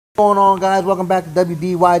What's going on, guys? Welcome back to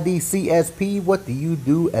W.D.Y.D CSP. What do you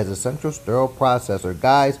do as a central sterile processor?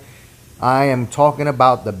 Guys, I am talking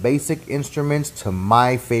about the basic instruments to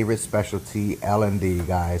my favorite specialty, L&D,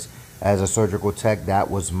 guys. As a surgical tech,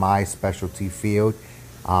 that was my specialty field.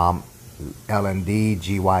 L&D,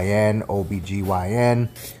 GYN, OBGYN.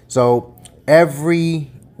 So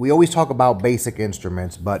we always talk about basic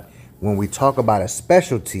instruments, but when we talk about a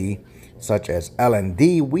specialty such as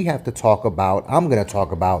L&D, we have to talk about, I'm going to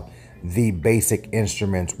talk about the basic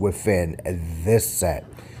instruments within this set.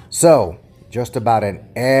 So just about in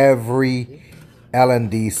every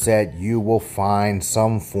L&D set, you will find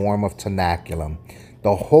some form of tenaculum.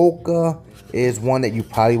 The Holka is one that you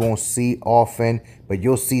probably won't see often, but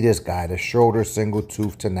you'll see this guy, the Schroeder single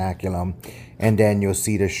tooth tenaculum, and then you'll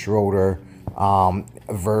see the Schroeder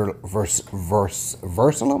Versalum.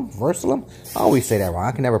 I always say that wrong.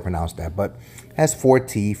 I can never pronounce that, but has 4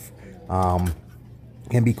 teeth.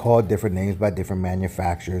 Can be called different names by different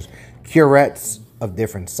manufacturers. Curettes of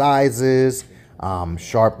different sizes,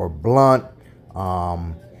 sharp or blunt.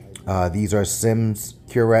 These are Sims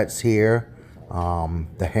curettes here.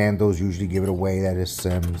 The handles usually give it away that is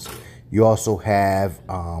Sims. You also have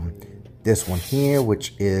this one here,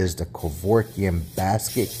 which is the Kevorkian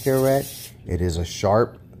basket curette. It is a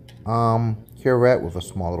sharp curette with a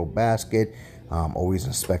small little basket. Always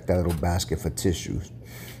inspect that little basket for tissues.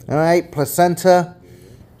 All right, placenta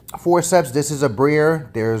forceps. This is a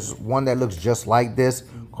Breer. There's one that looks just like this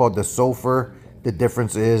called the Sulfur. The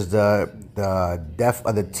difference is the depth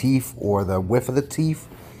of the teeth or the width of the teeth.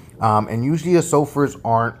 And usually the Sulfurs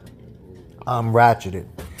aren't ratcheted.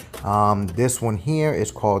 This one here is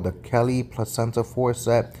called the Kelly placenta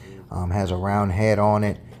forceps. Has a round head on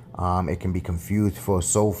it. It can be confused for a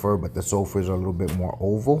Sulfur, but the Sulfurs are a little bit more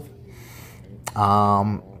oval.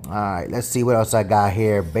 All right, let's see what else I got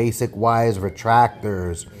here. Basic wise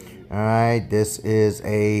retractors. All right, this is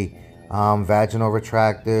a vaginal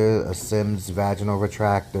retractor, a Sims vaginal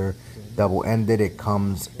retractor, double-ended. It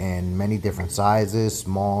comes in many different sizes,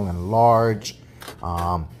 small and large.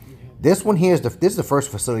 This one here is this is the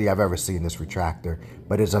first facility I've ever seen this retractor,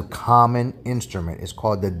 but it's a common instrument. It's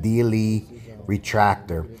called the W.D.Y.D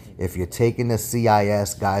retractor. If you're taking the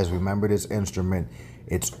CIS, guys, remember this instrument.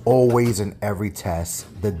 It's always in every test,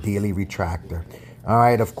 the W.D.Y.D retractor. All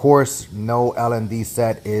right, of course, no L&D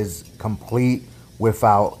set is complete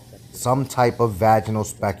without some type of vaginal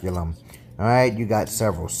speculum. All right, you got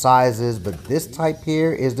several sizes, but this type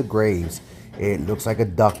here is the Graves. It looks like a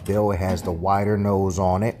duckbill. It has the wider nose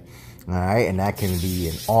on it. All right, and that can be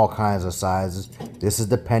in all kinds of sizes. This is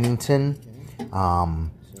the Pennington.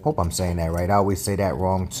 Hope I'm saying that right. I always say that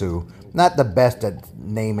wrong too. Not the best at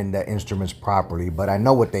naming the instruments properly, but I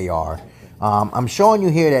know what they are. I'm showing you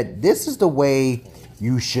here that this is the way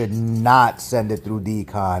you should not send it through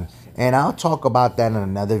decon. And I'll talk about that in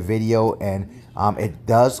another video. And it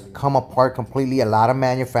does come apart completely. A lot of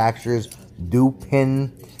manufacturers do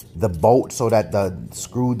pin the bolt so that the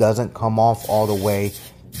screw doesn't come off all the way.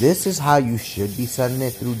 This is how you should be sending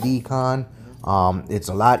it through decon. It's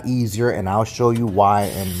a lot easier, and I'll show you why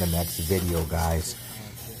in the next video, guys.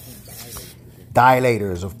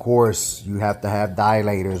 Dilators, of course, you have to have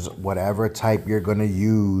dilators, whatever type you're going to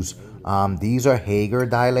use. These are Hager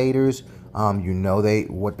dilators. You know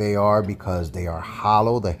what they are because they are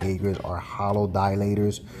hollow. The Hagers are hollow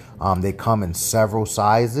dilators. They come in several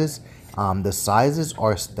sizes. The sizes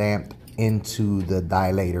are stamped into the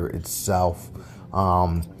dilator itself.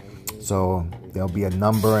 So there'll be a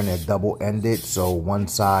number and they're double-ended. So one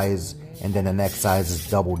size and then the next size is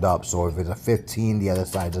doubled up. So if it's a 15, the other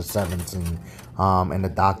size is 17. And the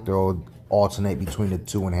doctor will alternate between the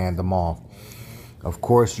two and hand them off. Of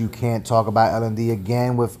course, you can't talk about L&D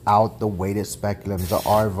again without the weighted speculums, the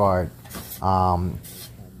Arvard.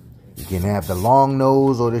 You can have the long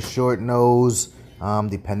nose or the short nose.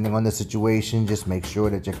 Depending on the situation, just make sure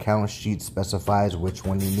that your count sheet specifies which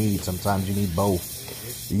one you need. Sometimes you need both.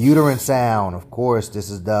 The uterine sound, of course, this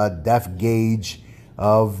is the depth gauge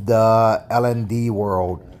of the L&D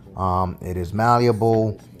world. It is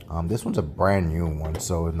malleable. This one's a brand new one,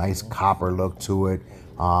 so a nice copper look to it.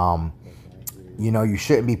 You know, you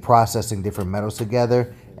shouldn't be processing different metals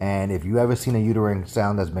together. And if you ever seen a uterine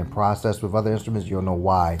sound that's been processed with other instruments, you'll know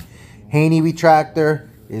why. Haney retractor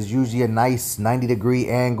is usually a nice 90-degree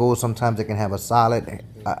angle. Sometimes it can have a solid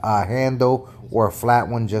handle or a flat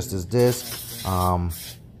one, just as this.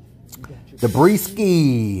 The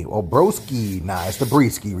Breesky or Broski, it's the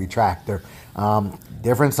Breesky retractor.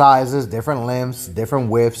 Different sizes, different lengths, different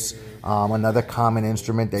widths. Another common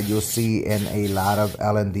instrument that you'll see in a lot of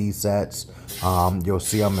L&D sets. You'll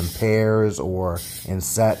see them in pairs or in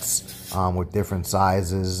sets with different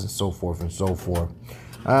sizes, so forth and so forth.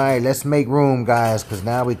 All right, let's make room, guys, because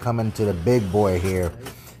now we come into the big boy here.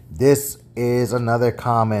 This is another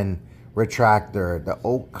common retractor, the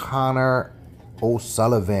O'Connor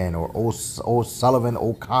O'Sullivan or O'Sullivan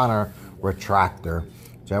O'Connor retractor,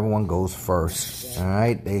 whichever one goes first. All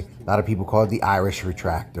right, a lot of people call it the Irish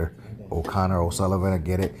retractor. O'Connor O'Sullivan, I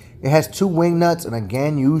get it. It has 2 wing nuts, and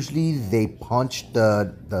again, usually they punch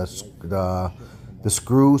the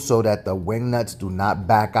screw so that the wing nuts do not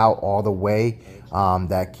back out all the way.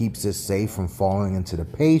 That keeps it safe from falling into the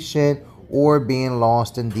patient or being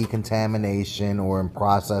lost in decontamination or in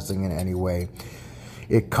processing in any way.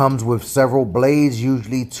 It comes with several blades,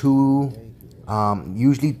 usually 3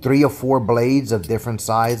 or 4 blades of different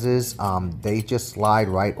sizes. They just slide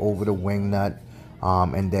right over the wing nut,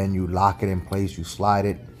 and then you lock it in place. You slide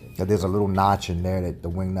it. There's a little notch in there that the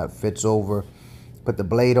wing nut fits over. Put the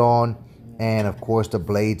blade on, and of course the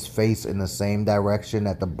blades face in the same direction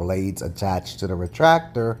that the blades attached to the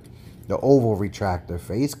retractor, the oval retractor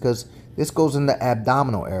face, because this goes in the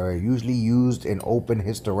abdominal area, usually used in open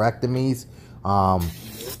hysterectomies.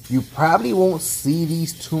 You probably won't see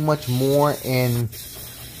these too much more in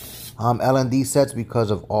L&D sets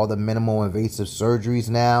because of all the minimal invasive surgeries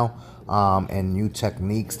now, and new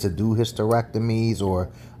techniques to do hysterectomies,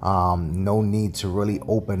 or no need to really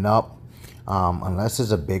open up unless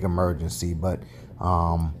it's a big emergency. But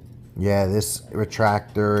yeah, this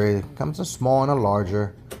retractor, it comes a small and a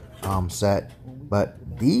larger set, but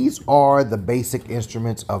these are the basic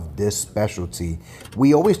instruments of this specialty.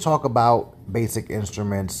 We always talk about basic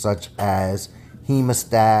instruments such as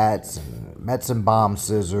hemostats and Metson bomb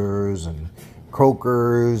scissors and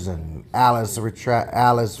Crokers and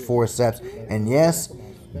Alice forceps, and yes,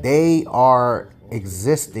 they are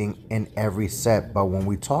existing in every set. But when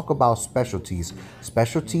we talk about specialties,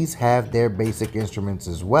 specialties have their basic instruments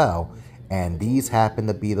as well, and these happen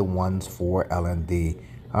to be the ones for L&D.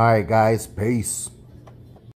 All right, guys, peace.